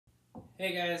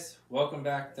Hey guys, welcome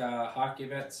back to Hockey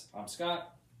Bits. I'm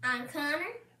Scott. I'm Connor.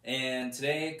 And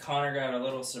today Connor got a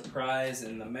little surprise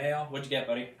in the mail. What'd you get,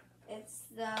 buddy? It's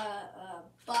the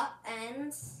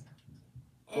ButtEndz.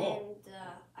 Cool. And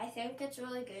I think it's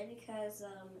really good because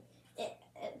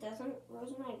it doesn't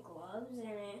lose my gloves,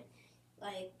 and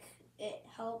it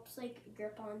helps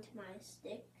grip onto my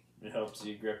stick. It helps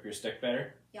you grip your stick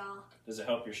better? Yeah. Does it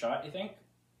help your shot, you think?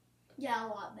 Yeah, a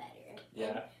lot better. Yeah.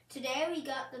 And today we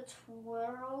got the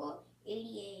Twirl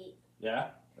 88. Yeah?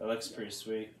 That looks pretty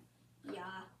sweet. Yeah.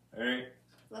 Alright.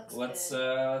 Looks good.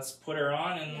 Let's put her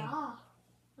on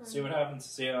and see what happens.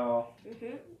 See how...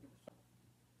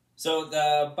 So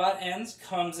the ButtEndz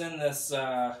comes in this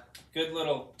good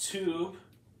little tube.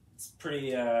 It's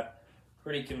pretty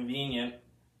convenient,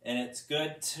 and it's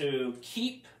good to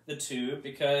keep the tube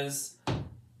because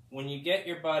when you get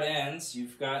your ButtEndz,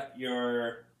 you've got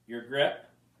your grip,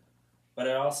 but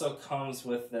it also comes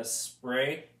with this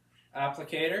spray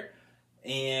applicator,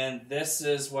 and this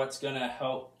is what's going to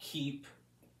help keep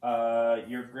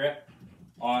your grip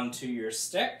onto your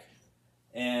stick.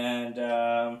 And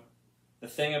the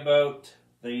thing about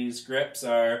these grips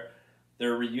are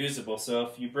they're reusable, so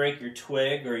if you break your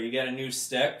twig or you get a new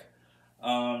stick,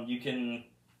 you can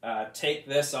take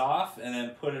this off and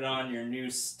then put it on your new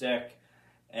stick.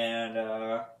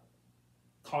 And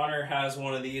Connor has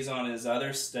one of these on his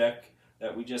other stick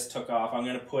that we just took off. I'm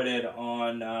going to put it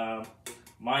on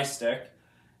my stick,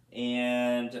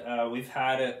 and we've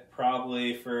had it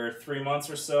probably for 3 months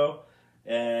or so,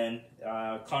 and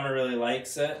Connor really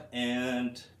likes it,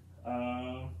 and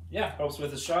yeah, helps with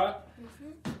the shot.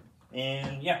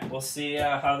 And yeah, we'll see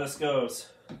how this goes.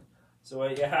 So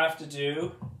what you have to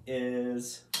do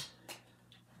is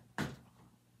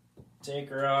take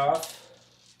her off,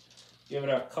 give it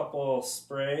a couple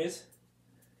sprays.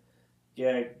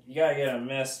 You gotta get a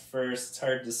mist first. It's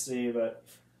hard to see, but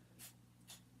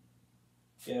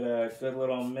get a good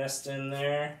little mist in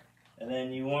there, and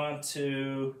then you want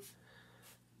to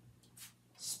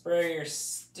spray your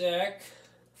stick.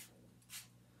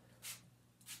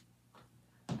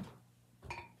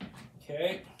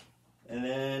 Okay, and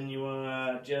then you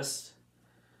want to just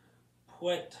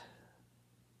put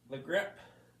the grip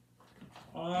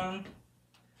on,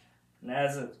 and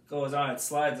as it goes on, it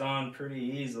slides on pretty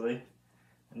easily.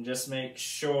 And just make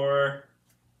sure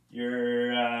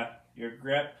your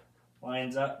grip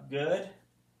lines up good,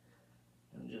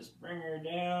 and just bring her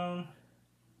down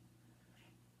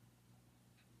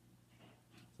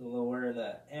to where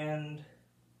the end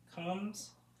comes.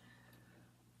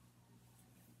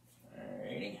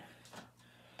 Alrighty,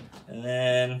 and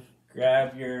then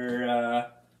grab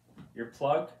your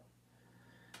plug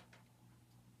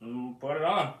and put it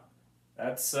on.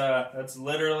 That's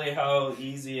literally how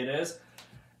easy it is.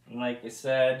 And like I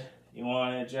said, you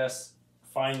want to just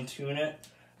fine tune it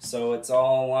so it's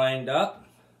all lined up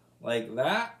like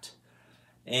that,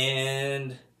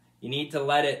 and you need to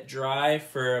let it dry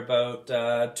for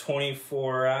about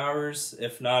 24 hours,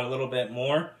 if not a little bit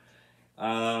more,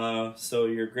 so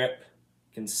your grip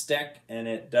can stick and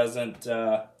it doesn't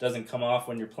come off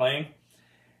when you're playing.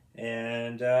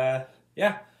 And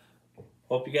yeah,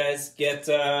 hope you guys get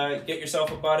yourself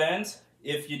a ButtEndz.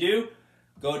 If you do,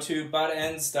 go to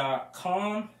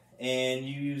ButtEndz.com and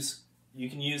you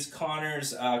can use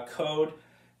Connor's code,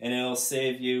 and it'll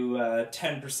save you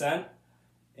 10%.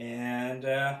 And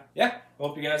yeah,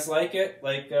 hope you guys like it,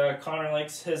 like Connor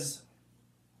likes his.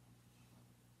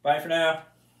 Bye for now.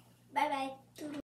 Bye bye.